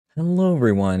Hello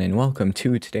everyone and welcome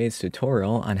to today's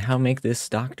tutorial on how to make this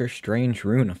Doctor Strange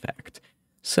rune effect.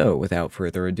 So without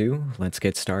further ado, let's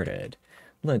get started.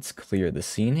 Let's clear the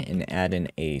scene and add in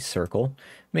a circle.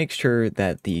 Make sure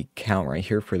that the count right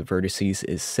here for the vertices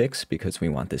is 6 because we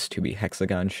want this to be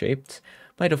hexagon shaped.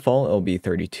 By default it'll be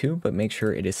 32, but make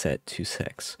sure it is set to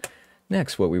 6.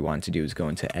 Next, what we want to do is go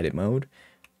into edit mode.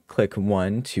 Click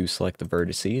 1 to select the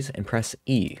vertices and press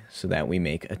E so that we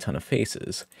make a ton of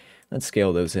faces. Let's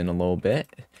scale those in a little bit.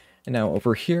 And now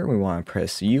over here we want to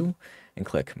press U and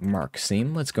click Mark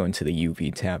Seam. Let's go into the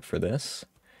UV tab for this.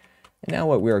 And now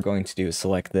what we are going to do is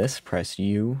select this, press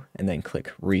U, and then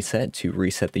click Reset to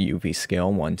reset the UV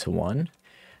scale 1 to 1.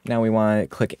 Now we want to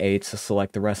click A to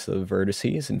select the rest of the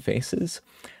vertices and faces.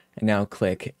 And now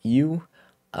click U,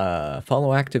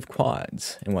 follow active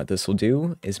quads. And what this will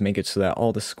do is make it so that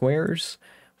all the squares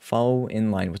follow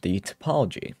in line with the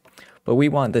topology. But we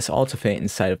want this all to fit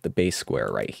inside of the base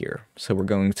square right here. So we're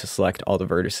going to select all the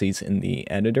vertices in the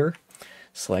editor,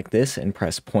 select this and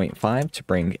press 0.5 to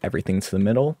bring everything to the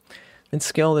middle, then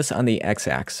scale this on the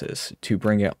x-axis to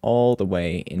bring it all the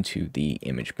way into the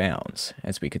image bounds.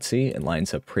 As we could see, it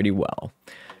lines up pretty well.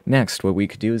 Next, what we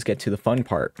could do is get to the fun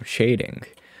part, shading.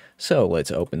 So let's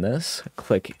open this,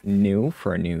 click New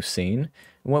for a new scene.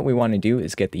 And what we want to do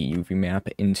is get the UV map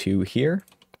into here.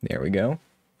 There we go.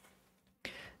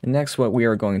 And next, what we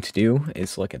are going to do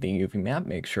is look at the UV map,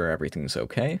 make sure everything's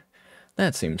okay.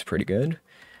 That seems pretty good.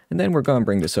 And then we're going to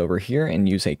bring this over here and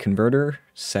use a converter,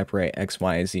 separate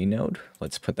XYZ node.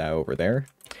 Let's put that over there.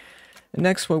 And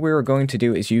next, what we are going to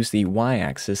do is use the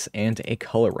Y-axis and a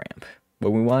color ramp.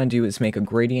 What we want to do is make a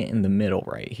gradient in the middle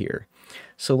right here.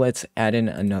 So let's add in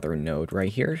another node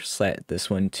right here, set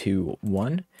this one to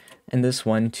 1 and this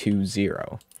one to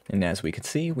 0. And as we can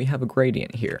see, we have a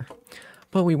gradient here.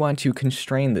 But we want to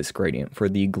constrain this gradient for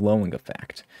the glowing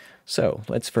effect. So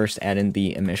let's first add in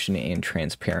the emission and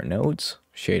transparent nodes,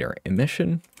 shader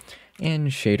emission, and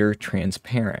shader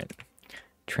transparent.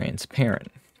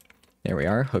 Transparent. There we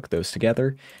are, hook those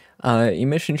together.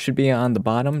 Emission should be on the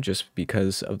bottom just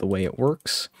because of the way it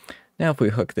works. Now if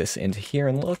we hook this into here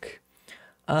and look,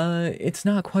 it's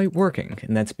not quite working,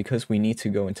 and that's because we need to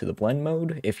go into the blend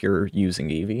mode if you're using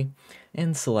Eevee,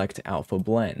 and select alpha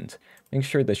blend. Make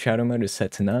sure the shadow mode is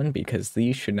set to none because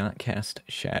these should not cast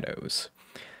shadows.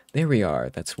 There we are,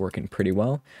 that's working pretty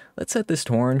well. Let's set this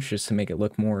to orange just to make it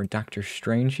look more Doctor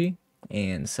Strangey,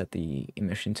 and set the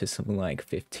emission to something like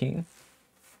 15.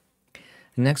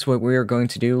 Next, what we are going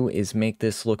to do is make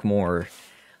this look more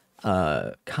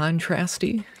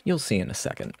contrasty. You'll see in a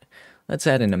second. Let's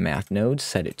add in a math node,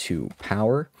 set it to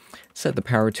power, set the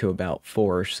power to about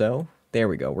 4 or so. There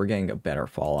we go, we're getting a better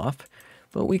fall off.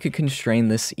 But we could constrain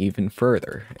this even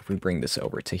further. If we bring this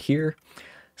over to here,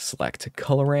 select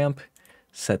color ramp,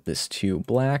 set this to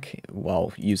black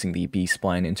while using the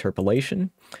B-spline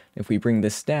interpolation. If we bring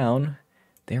this down,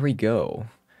 there we go.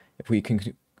 If we can,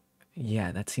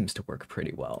 yeah, that seems to work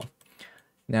pretty well.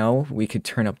 Now we could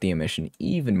turn up the emission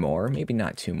even more, maybe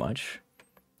not too much.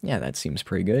 Yeah, that seems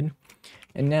pretty good.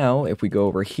 And now, if we go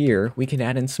over here, we can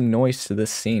add in some noise to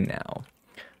this scene now.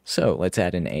 So, let's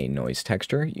add in a noise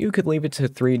texture. You could leave it to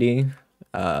 3D,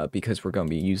 because we're going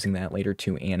to be using that later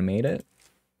to animate it.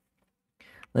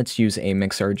 Let's use a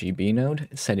Mix RGB node,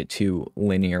 set it to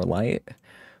linear light,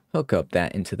 hook up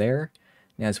that into there.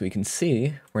 And as we can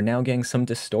see, we're now getting some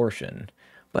distortion,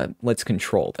 but let's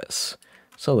control this.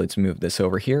 So let's move this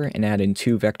over here and add in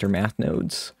 2 vector math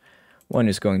nodes. One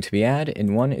is going to be add,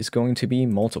 and one is going to be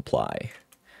multiply.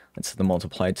 Let's set the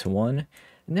multiply to 1.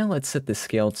 Now let's set the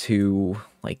scale to,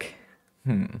 like,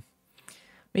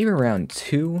 maybe around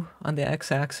 2 on the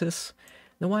x-axis.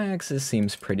 The y-axis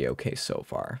seems pretty okay so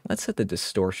far. Let's set the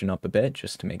distortion up a bit,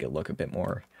 just to make it look a bit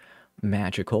more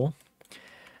magical.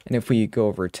 And if we go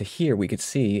over to here, we could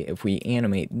see if we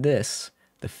animate this,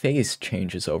 the phase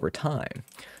changes over time.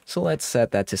 So let's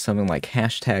set that to something like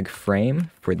hashtag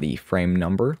frame for the frame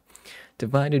number,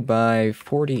 divided by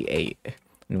 48.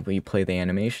 And if we play the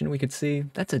animation, we could see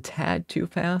that's a tad too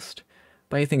fast,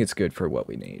 but I think it's good for what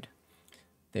we need.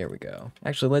 There we go.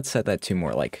 Actually, let's set that to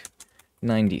more like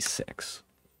 96.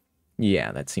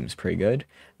 Yeah, that seems pretty good.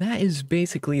 That is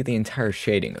basically the entire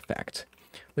shading effect.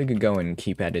 We could go and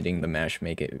keep editing the mesh,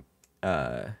 make it,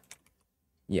 yeah,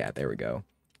 there we go.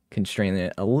 Constrain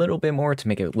it a little bit more to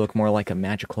make it look more like a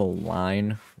magical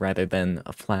line rather than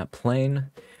a flat plane.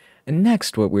 And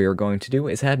next, what we are going to do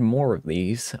is add more of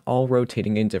these, all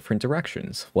rotating in different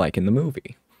directions, like in the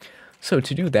movie. So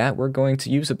to do that, we're going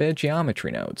to use a bit of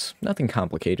geometry nodes. Nothing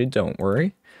complicated, don't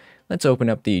worry. Let's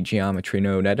open up the geometry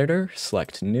node editor,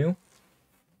 select new,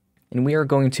 and we are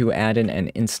going to add in an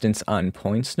instance on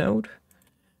points node.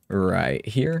 right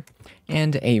here,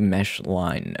 and a mesh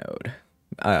line node,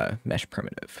 mesh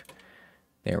primitive.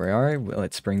 There we are.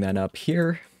 Let's bring that up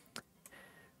here.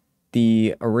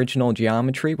 The original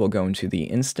geometry will go into the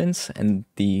instance, and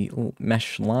the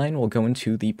mesh line will go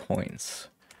into the points.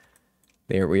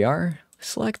 There we are.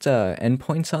 Select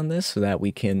endpoints on this so that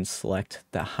we can select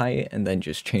the height and then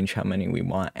just change how many we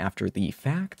want after the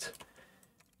fact.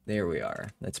 There we are.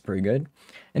 That's pretty good.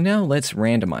 And now let's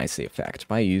randomize the effect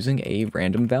by using a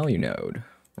random value node.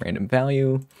 Random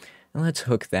value, and let's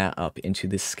hook that up into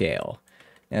the scale.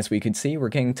 As we can see, we're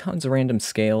getting tons of random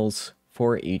scales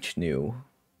for each new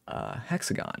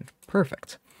hexagon.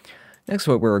 Perfect. Next,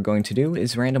 what we're going to do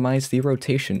is randomize the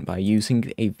rotation by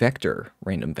using a vector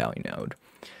random value node.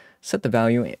 Set the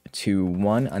value to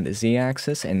 1 on the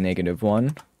z-axis and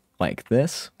 -1 like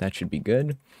this. That should be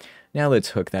good. Now let's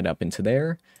hook that up into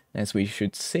there. As we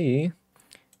should see,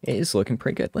 it is looking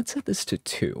pretty good. Let's set this to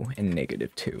 2 and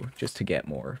 -2 just to get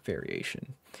more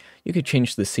variation. You could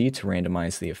change the C to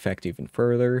randomize the effect even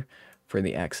further for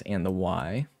the X and the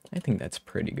Y. I think that's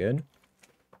pretty good.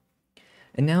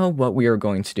 And now what we are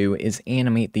going to do is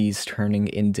animate these turning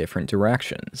in different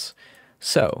directions.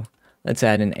 So let's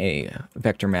add in a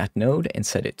vector math node and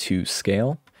set it to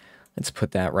scale. Let's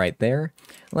put that right there.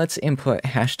 Let's input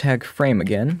hashtag frame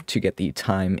again to get the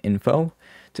time info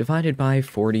divided by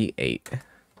 48.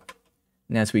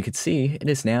 And as we can see, it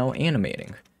is now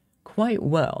animating quite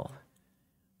well.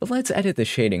 But let's edit the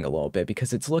shading a little bit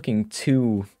because it's looking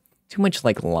too much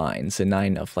like lines and not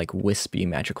enough like wispy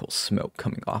magical smoke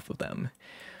coming off of them.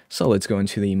 So let's go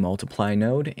into the multiply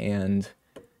node and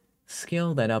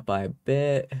scale that up by a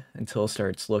bit until it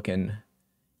starts looking,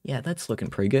 yeah, that's looking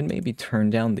pretty good. Maybe turn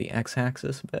down the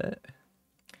x-axis a bit.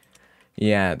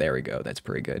 Yeah, there we go. That's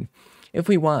pretty good. If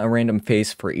we want a random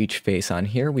face for each face on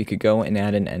here, we could go and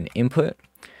add in an input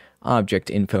object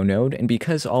info node. And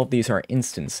because all of these are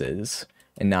instances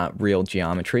and not real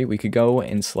geometry, we could go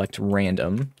and select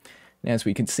random. And as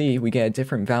we can see, we get a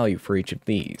different value for each of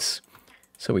these.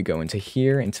 So we go into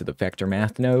here, into the vector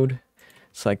math node,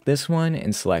 select this one,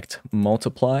 and select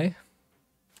multiply.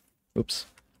 Oops.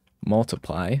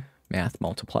 Multiply. Math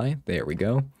multiply. There we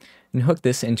go. And hook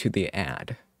this into the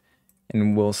add.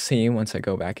 And we'll see once I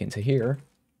go back into here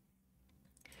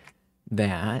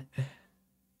that,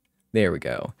 there we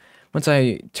go. Once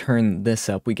I turn this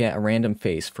up, we get a random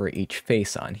face for each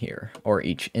face on here, or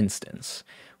each instance,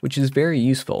 which is very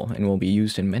useful and will be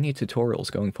used in many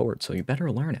tutorials going forward, so you better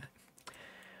learn it.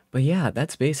 But yeah,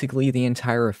 that's basically the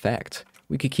entire effect.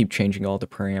 We could keep changing all the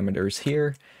parameters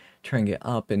here, turning it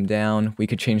up and down. We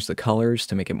could change the colors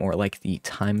to make it more like the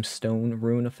time stone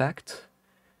rune effect.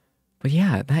 But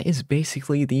yeah, that is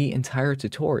basically the entire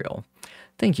tutorial.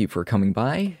 Thank you for coming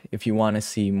by. If you want to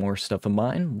see more stuff of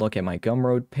mine, look at my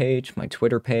Gumroad page, my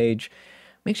Twitter page.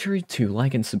 Make sure to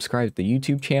like and subscribe to the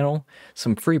YouTube channel.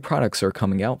 Some free products are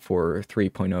coming out for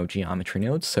 3.0 geometry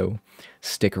nodes, so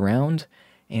stick around.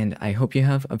 And I hope you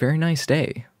have a very nice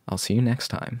day. I'll see you next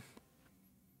time.